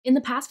In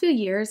the past few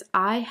years,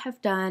 I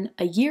have done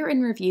a year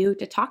in review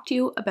to talk to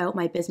you about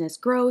my business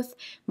growth,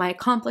 my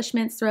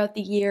accomplishments throughout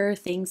the year,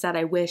 things that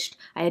I wished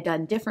I had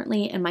done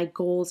differently, and my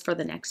goals for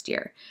the next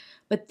year.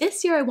 But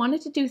this year, I wanted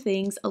to do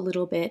things a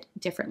little bit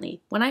differently.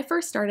 When I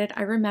first started,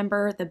 I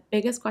remember the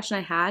biggest question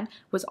I had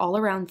was all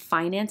around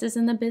finances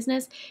in the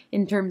business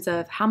in terms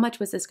of how much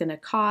was this going to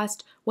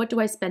cost? What do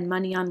I spend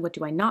money on? What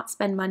do I not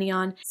spend money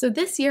on? So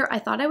this year, I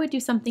thought I would do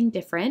something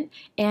different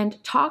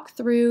and talk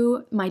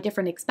through my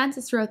different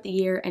expenses throughout the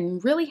year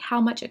and really how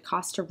much it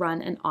costs to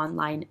run an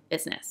online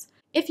business.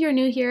 If you're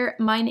new here,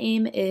 my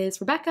name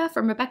is Rebecca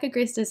from Rebecca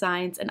Grace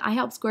Designs, and I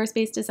help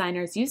Squarespace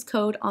designers use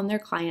code on their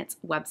clients'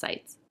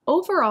 websites.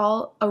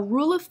 Overall, a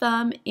rule of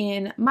thumb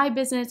in my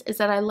business is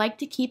that I like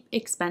to keep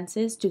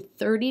expenses to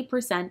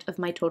 30% of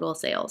my total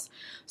sales.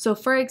 So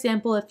for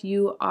example, if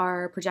you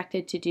are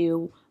projected to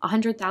do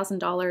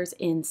 $100,000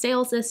 in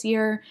sales this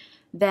year,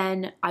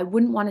 then I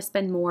wouldn't want to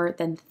spend more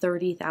than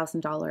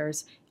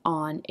 $30,000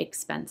 on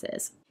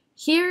expenses.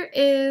 Here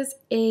is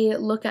a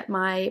look at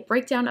my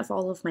breakdown of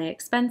all of my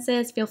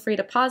expenses. Feel free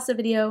to pause the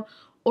video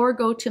or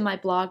go to my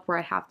blog where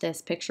I have this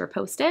picture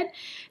posted.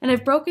 And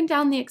I've broken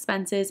down the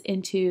expenses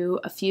into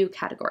a few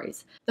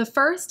categories. The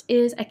first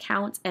is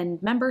accounts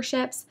and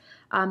memberships.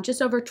 Just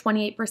over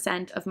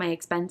 28% of my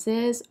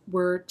expenses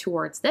were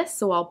towards this.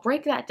 So I'll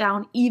break that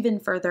down even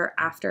further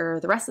after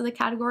the rest of the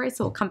categories.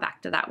 So we'll come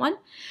back to that one.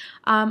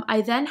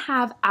 I then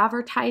have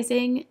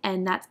advertising,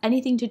 and that's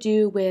anything to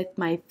do with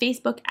my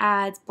Facebook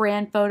ads,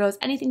 brand photos,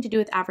 anything to do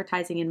with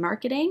advertising and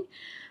marketing.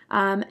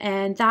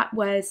 And that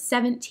was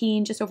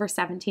just over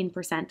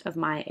 17% of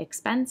my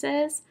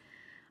expenses.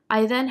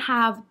 I then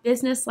have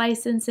business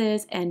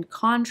licenses and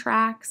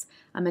contracts.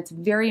 It's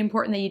very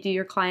important that you do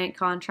your client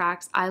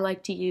contracts. I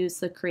like to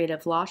use the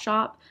Creative Law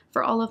Shop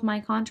for all of my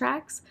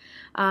contracts.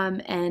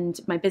 And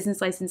my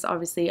business license,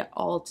 obviously,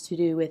 all to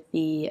do with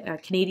the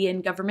Canadian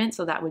government,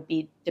 so that would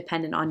be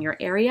dependent on your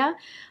area.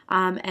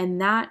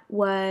 And that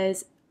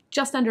was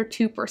just under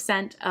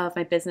 2% of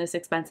my business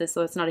expenses,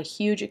 so it's not a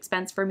huge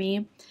expense for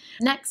me.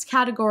 Next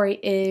category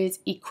is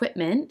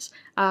equipment.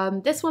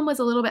 This one was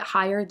a little bit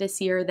higher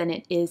this year than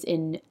it is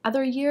in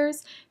other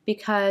years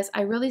because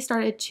I really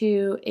started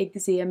to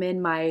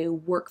examine my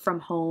work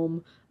from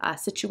home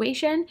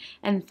situation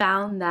and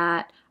found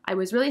that I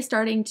was really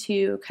starting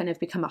to kind of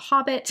become a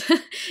hobbit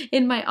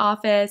in my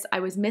office. I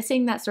was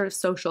missing that sort of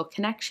social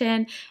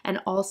connection,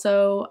 and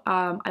also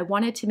I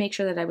wanted to make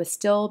sure that I was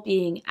still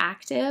being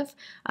active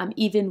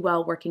even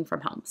while working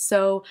from home.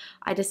 So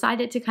I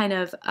decided to kind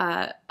of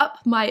up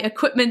my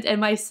equipment and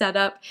my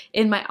setup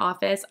in my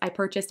office. I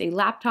purchased a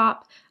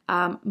laptop.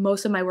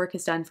 Most of my work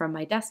is done from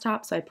my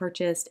desktop, so I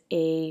purchased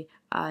a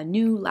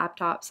new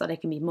laptop so that I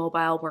can be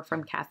mobile, work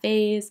from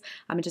cafes,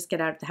 and just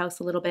get out of the house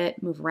a little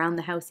bit, move around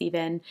the house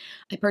even.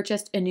 I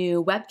purchased a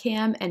new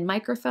webcam and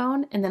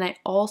microphone, and then I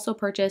also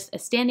purchased a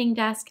standing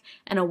desk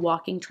and a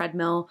walking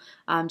treadmill,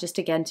 just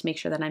again to make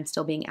sure that I'm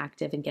still being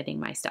active and getting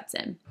my steps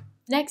in.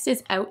 Next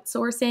is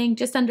outsourcing.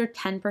 Just under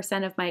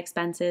 10% of my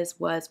expenses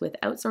was with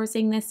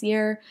outsourcing this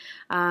year.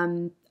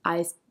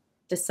 I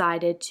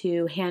decided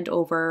to hand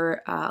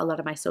over a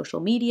lot of my social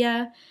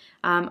media.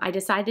 I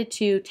decided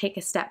to take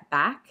a step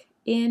back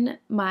in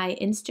my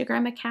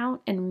Instagram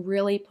account and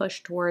really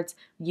push towards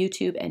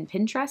YouTube and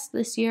Pinterest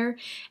this year.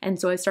 And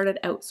so I started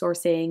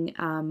outsourcing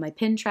my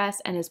Pinterest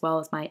and as well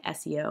as my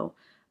SEO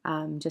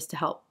just to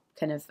help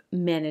kind of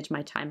manage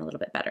my time a little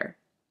bit better.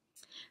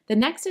 The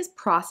next is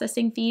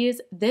processing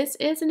fees. This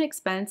is an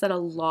expense that a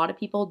lot of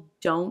people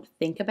don't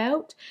think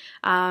about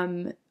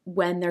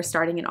when they're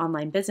starting an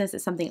online business.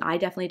 It's something I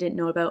definitely didn't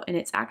know about, and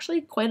it's actually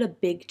quite a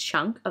big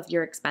chunk of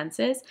your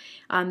expenses.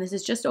 This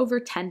is just over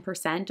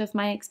 10% of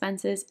my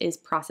expenses is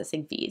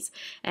processing fees.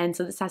 And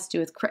so this has to do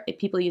with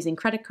people using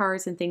credit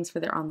cards and things for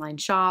their online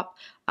shop.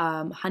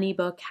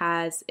 Honeybook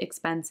has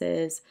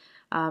expenses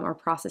or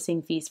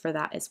processing fees for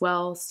that as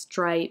well.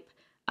 Stripe,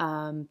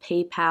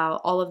 PayPal,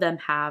 all of them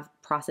have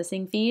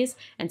processing fees,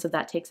 and so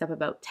that takes up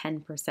about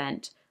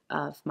 10%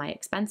 of my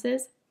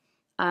expenses.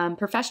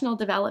 Professional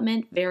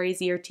development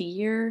varies year to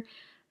year.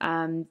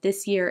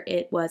 This year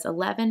it was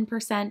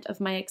 11% of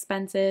my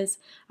expenses.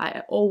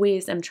 I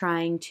always am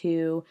trying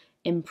to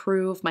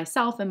improve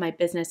myself and my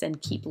business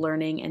and keep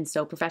learning, and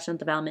so professional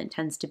development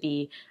tends to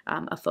be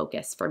a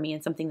focus for me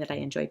and something that I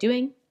enjoy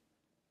doing.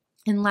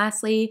 And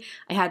lastly,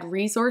 I had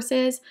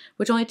resources,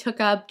 which only took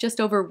up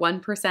just over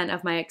 1%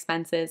 of my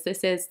expenses.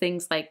 This is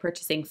things like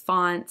purchasing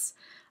fonts,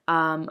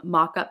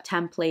 mock-up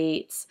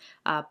templates,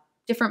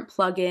 different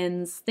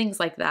plugins, things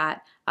like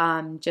that,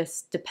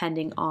 just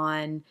depending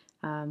on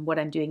what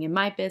I'm doing in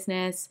my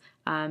business.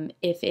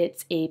 If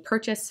it's a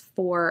purchase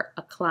for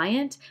a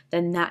client,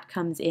 then that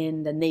comes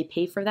in, then they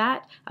pay for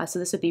that. So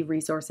this would be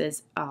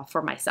resources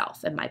for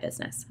myself and my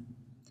business.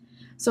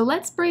 So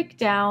let's break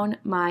down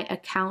my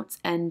accounts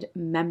and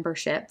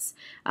memberships.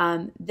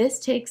 This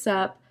takes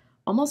up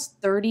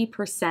almost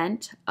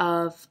 30%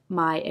 of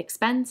my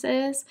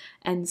expenses.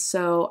 And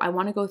so I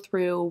want to go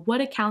through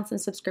what accounts and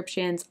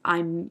subscriptions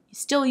I'm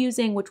still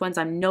using, which ones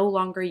I'm no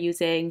longer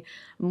using,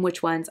 and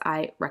which ones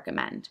I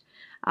recommend.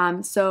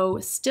 So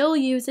still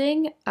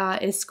using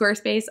is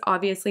Squarespace.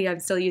 Obviously, I'm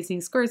still using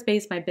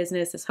Squarespace. My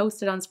business is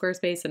hosted on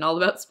Squarespace and all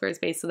about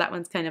Squarespace, so that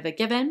one's kind of a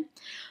given.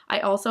 I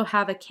also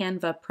have a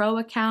Canva Pro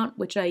account,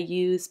 which I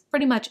use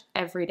pretty much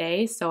every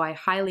day, so I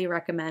highly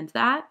recommend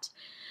that.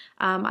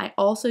 I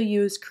also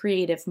use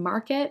Creative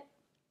Market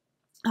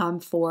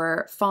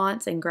for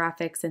fonts and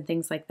graphics and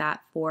things like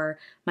that for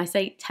my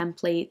site,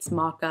 templates,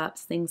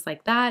 mock-ups, things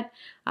like that.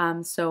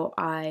 So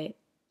I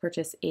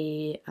purchase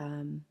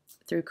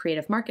through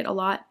Creative Market a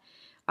lot.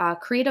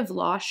 Creative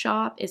Law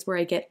Shop is where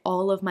I get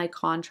all of my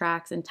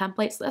contracts and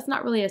templates. So that's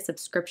not really a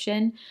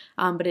subscription,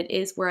 but it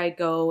is where I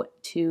go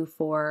to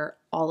for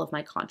all of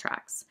my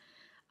contracts.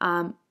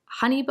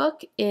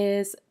 Honeybook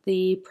is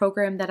the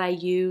program that I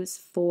use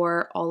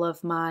for all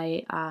of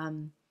my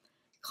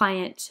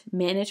client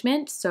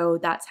management. So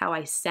that's how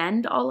I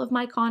send all of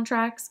my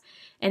contracts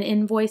and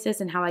invoices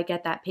and how I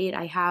get that paid.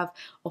 I have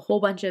a whole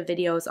bunch of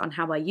videos on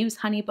how I use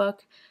Honeybook.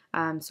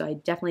 So I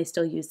definitely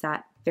still use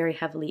that very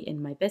heavily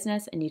in my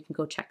business, and you can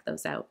go check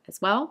those out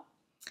as well.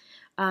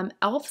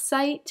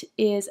 ElfSite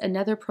is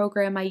another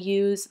program I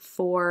use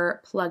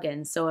for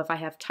plugins. So if I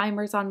have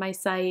timers on my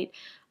site,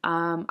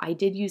 I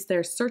did use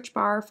their search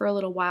bar for a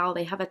little while.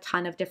 They have a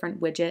ton of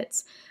different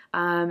widgets,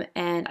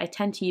 and I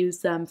tend to use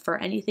them for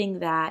anything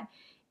that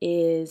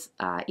is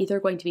either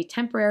going to be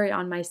temporary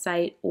on my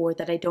site or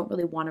that I don't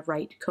really want to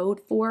write code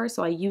for.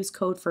 So I use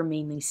code for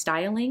mainly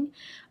styling.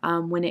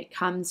 When it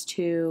comes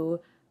to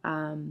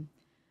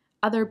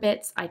other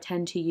bits, I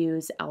tend to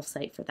use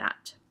ElfSite for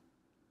that.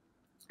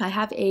 I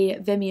have a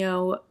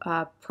Vimeo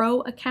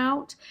Pro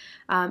account,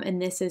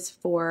 and this is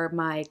for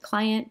my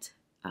client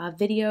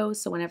videos.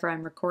 So whenever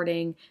I'm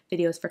recording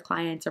videos for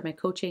clients or my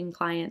coaching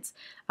clients,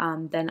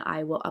 then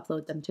I will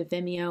upload them to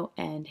Vimeo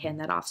and hand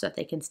that off so that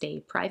they can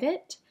stay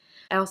private.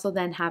 I also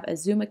then have a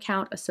Zoom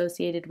account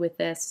associated with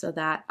this so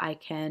that I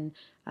can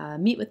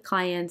meet with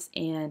clients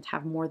and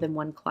have more than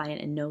one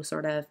client and no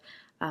sort of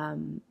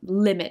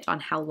limit on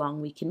how long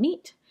we can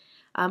meet.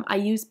 I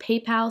use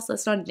PayPal, so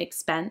it's not an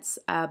expense,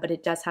 but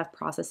it does have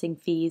processing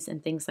fees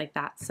and things like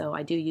that. So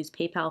I do use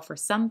PayPal for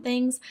some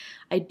things.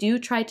 I do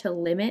try to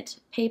limit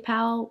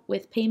PayPal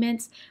with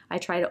payments. I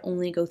try to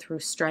only go through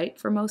Stripe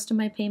for most of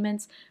my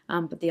payments,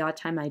 but the odd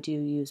time I do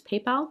use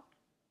PayPal.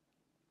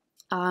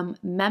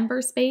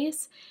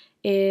 MemberSpace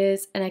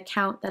is an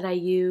account that I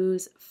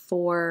use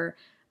for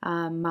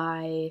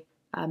my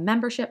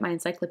membership, my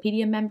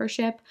encyclopedia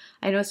membership.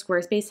 I know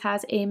Squarespace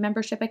has a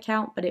membership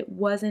account, but it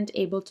wasn't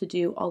able to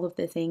do all of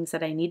the things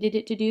that I needed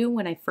it to do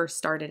when I first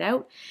started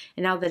out.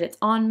 And now that it's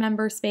on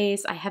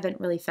MemberSpace, I haven't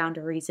really found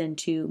a reason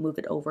to move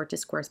it over to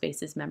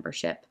Squarespace's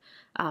membership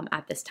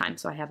at this time.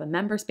 So I have a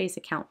MemberSpace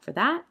account for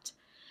that.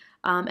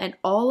 And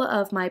all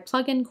of my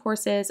plugin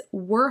courses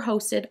were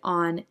hosted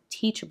on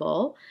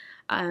Teachable.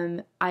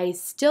 I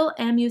still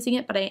am using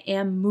it, but I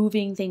am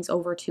moving things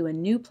over to a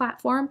new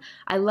platform.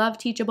 I love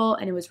Teachable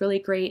and it was really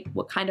great.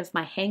 What kind of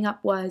my hang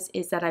up was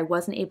is that I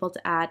wasn't able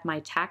to add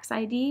my tax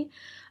ID.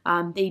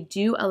 They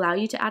do allow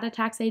you to add a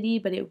tax ID,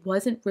 but it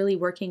wasn't really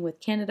working with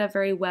Canada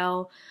very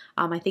well.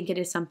 I think it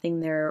is something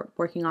they're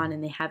working on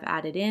and they have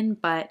added in,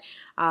 but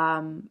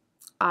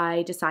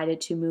I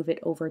decided to move it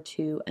over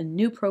to a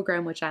new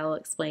program, which I'll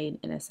explain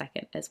in a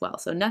second as well.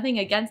 So nothing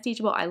against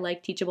Teachable. I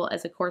like Teachable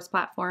as a course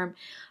platform,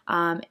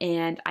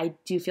 and I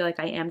do feel like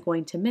I am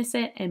going to miss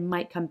it and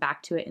might come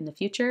back to it in the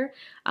future,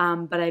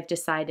 but I've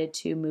decided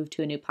to move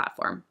to a new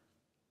platform.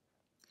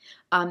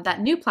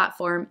 That new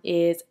platform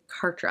is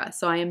Kartra.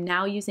 So I am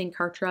now using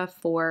Kartra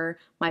for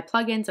my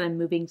plugins and I'm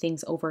moving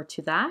things over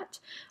to that.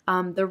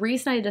 The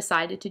reason I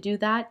decided to do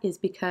that is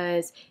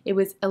because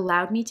it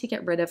allowed me to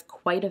get rid of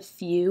quite a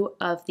few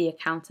of the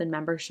accounts and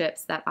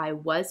memberships that I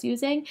was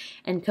using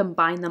and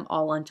combine them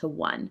all into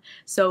one.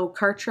 So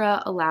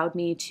Kartra allowed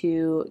me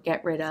to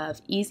get rid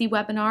of Easy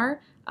Webinar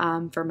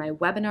for my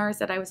webinars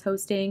that I was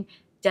hosting,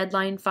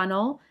 Deadline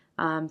Funnel,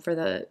 for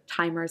the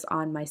timers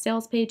on my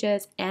sales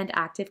pages, and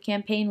Active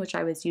Campaign, which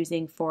I was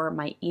using for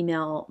my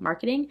email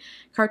marketing.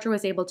 Kartra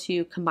was able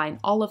to combine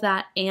all of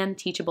that and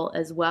Teachable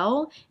as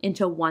well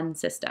into one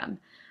system.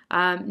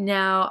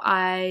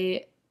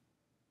 There's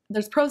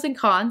pros and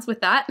cons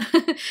with that.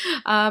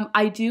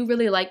 I do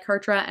really like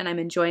Kartra and I'm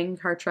enjoying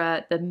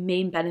Kartra, the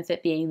main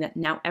benefit being that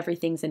now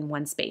everything's in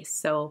one space.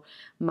 So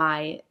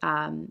my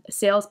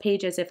sales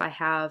pages, if I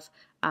have,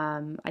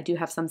 I do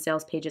have some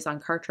sales pages on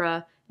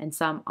Kartra and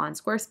some on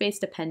Squarespace,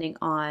 depending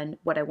on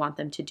what I want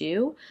them to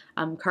do.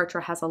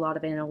 Kartra has a lot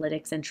of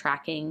analytics and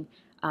tracking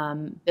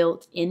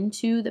built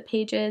into the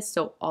pages,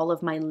 so all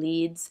of my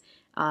leads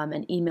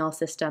and email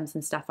systems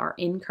and stuff are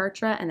in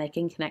Kartra, and I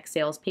can connect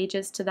sales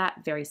pages to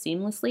that very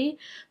seamlessly.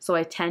 So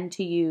I tend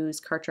to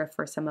use Kartra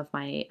for some of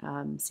my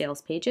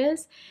sales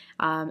pages,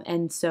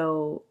 and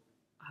so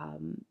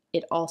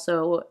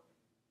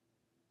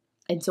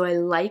I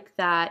like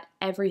that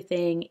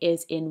everything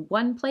is in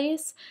one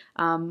place.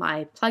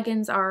 My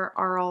plugins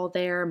are all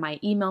there, my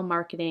email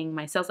marketing,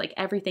 my sales, like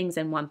everything's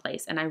in one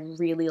place. And I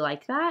really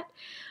like that.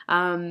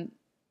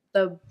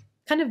 The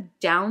kind of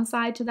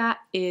downside to that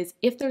is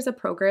if there's a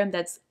program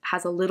that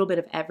has a little bit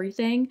of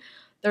everything,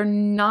 they're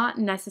not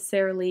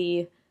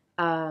necessarily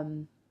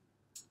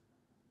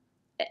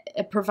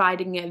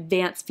providing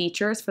advanced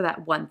features for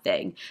that one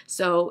thing.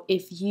 So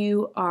if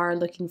you are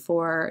looking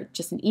for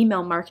just an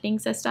email marketing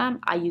system,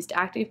 I used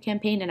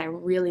ActiveCampaign and I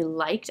really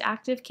liked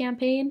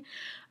ActiveCampaign.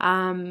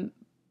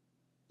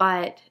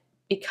 But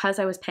because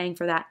I was paying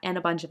for that and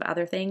a bunch of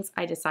other things,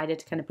 I decided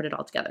to kind of put it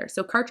all together.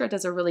 So Kartra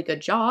does a really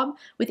good job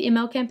with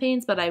email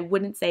campaigns, but I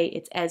wouldn't say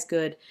it's as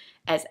good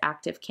as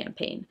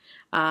ActiveCampaign.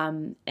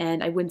 And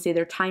I wouldn't say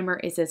their timer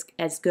is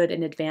as good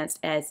and advanced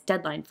as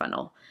Deadline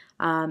Funnel.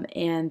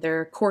 And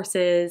their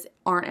courses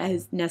aren't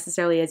as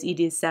necessarily as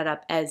easy to set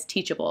up as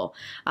Teachable,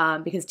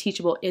 because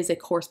Teachable is a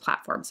course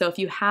platform. So if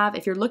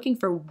you're looking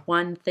for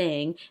one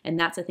thing and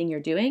that's the thing you're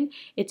doing,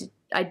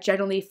 I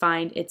generally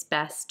find it's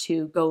best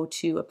to go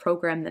to a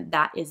program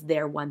that is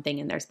their one thing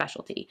in their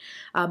specialty.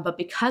 But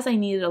because I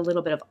needed a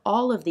little bit of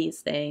all of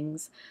these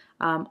things,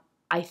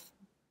 I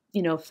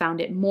found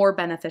it more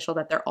beneficial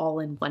that they're all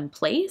in one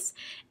place,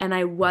 and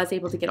I was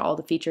able to get all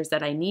the features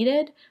that I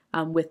needed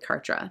with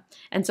Kartra.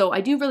 And so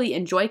I do really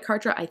enjoy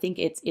Kartra. I think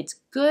it's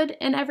good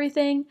and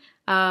everything,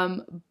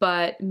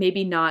 but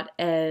maybe not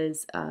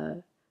as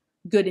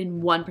good in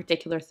one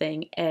particular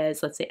thing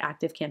as, let's say,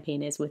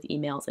 ActiveCampaign is with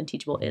emails and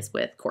Teachable is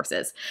with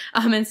courses.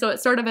 And so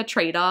it's sort of a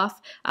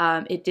trade-off.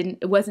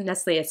 It wasn't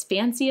necessarily as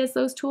fancy as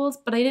those tools,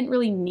 but I didn't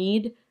really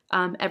need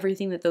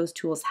everything that those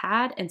tools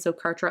had. And so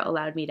Kartra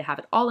allowed me to have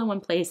it all in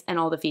one place and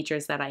all the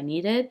features that I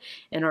needed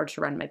in order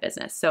to run my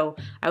business. So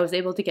I was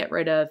able to get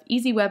rid of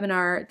Easy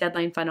Webinar,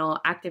 Deadline Funnel,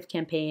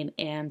 ActiveCampaign,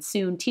 and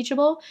soon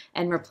Teachable,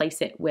 and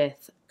replace it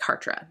with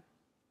Kartra.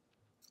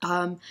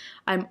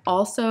 I'm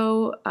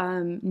also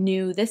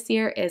new this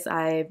year is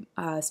I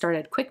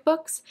started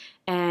QuickBooks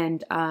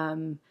and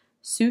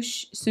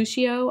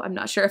Sushio. I'm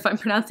not sure if I'm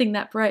pronouncing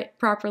that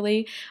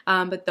properly,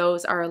 but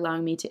those are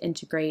allowing me to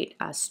integrate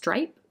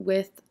Stripe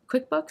with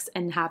QuickBooks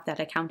and have that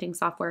accounting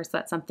software. So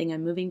that's something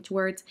I'm moving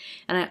towards.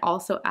 And I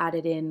also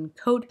added in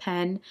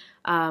CodePen,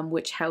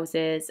 which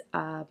houses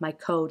my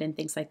code and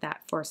things like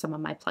that for some of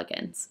my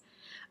plugins.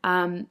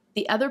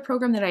 The other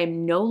program that I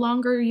am no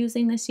longer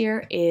using this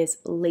year is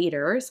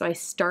Later. So I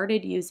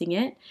started using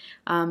it.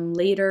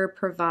 Later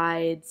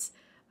provides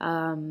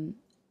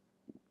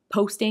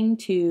posting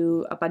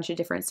to a bunch of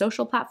different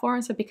social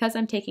platforms. So because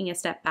I'm taking a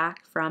step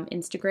back from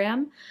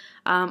Instagram,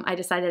 I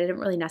decided I didn't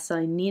really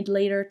necessarily need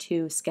Later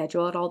to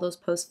schedule out all those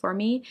posts for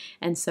me.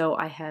 And so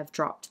I have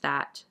dropped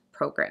that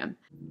program.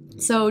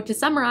 So to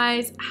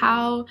summarize,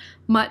 how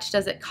much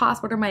does it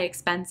cost? What are my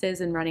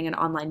expenses in running an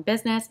online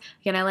business?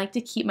 Again, I like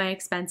to keep my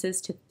expenses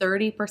to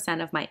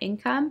 30% of my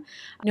income.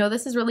 I know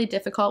this is really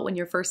difficult when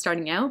you're first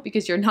starting out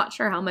because you're not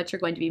sure how much you're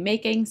going to be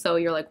making. So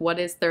you're like, what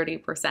is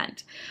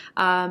 30%?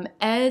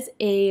 As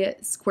a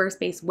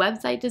Squarespace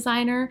website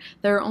designer,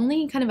 there are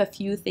only kind of a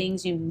few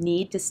things you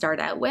need to start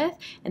out with,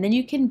 and then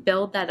you can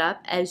build that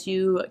up as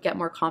you get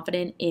more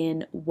confident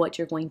in what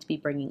you're going to be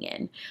bringing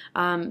in.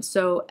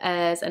 So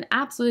as an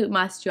absolute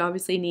must, you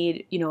obviously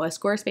need, a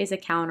Squarespace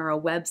account or a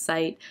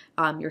website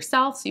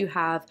yourself. So you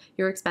have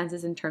your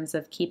expenses in terms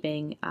of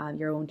keeping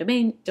your own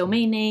domain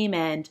name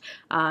and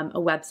a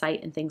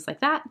website and things like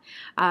that.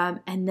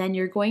 And then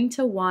you're going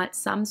to want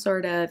some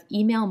sort of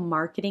email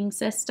marketing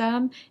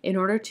system in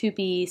order to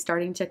be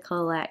starting to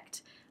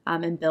collect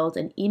and build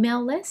an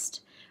email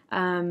list.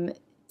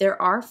 There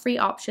are free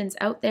options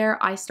out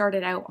there. I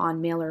started out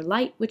on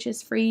MailerLite, which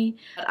is free,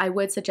 but I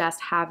would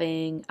suggest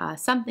having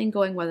something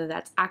going, whether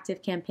that's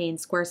ActiveCampaign,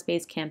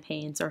 Squarespace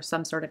campaigns, or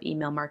some sort of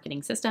email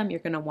marketing system. You're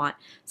going to want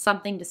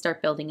something to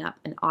start building up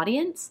an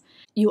audience.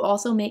 You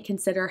also may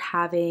consider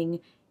having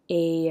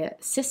a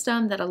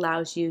system that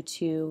allows you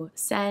to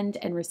send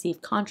and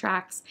receive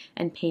contracts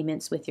and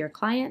payments with your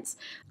clients.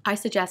 I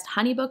suggest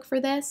Honeybook for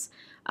this.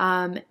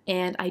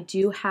 And I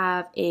do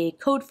have a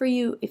code for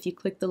you. If you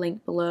click the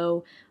link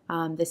below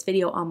this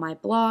video on my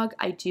blog,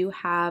 I do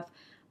have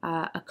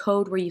a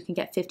code where you can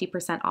get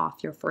 50%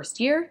 off your first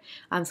year.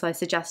 So I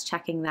suggest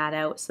checking that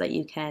out so that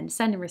you can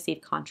send and receive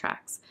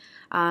contracts.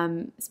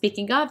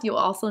 Speaking of, you'll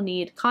also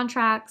need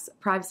contracts,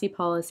 privacy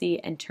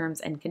policy, and terms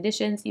and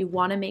conditions. You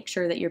want to make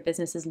sure that your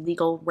business is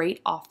legal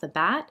right off the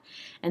bat.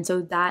 And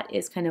so that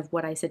is kind of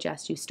what I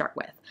suggest you start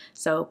with.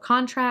 So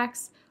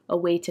contracts, a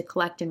way to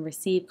collect and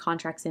receive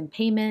contracts and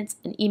payments,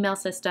 an email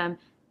system,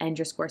 and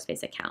your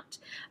Squarespace account.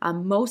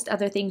 Most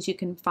other things you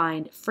can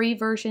find free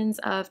versions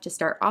of to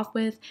start off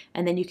with,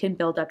 and then you can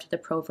build up to the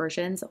pro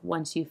versions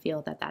once you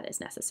feel that that is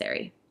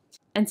necessary.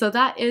 And so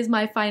that is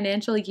my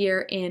financial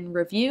year in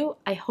review.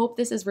 I hope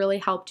this has really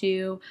helped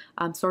you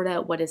sort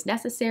out what is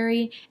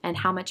necessary and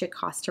how much it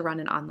costs to run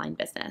an online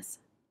business.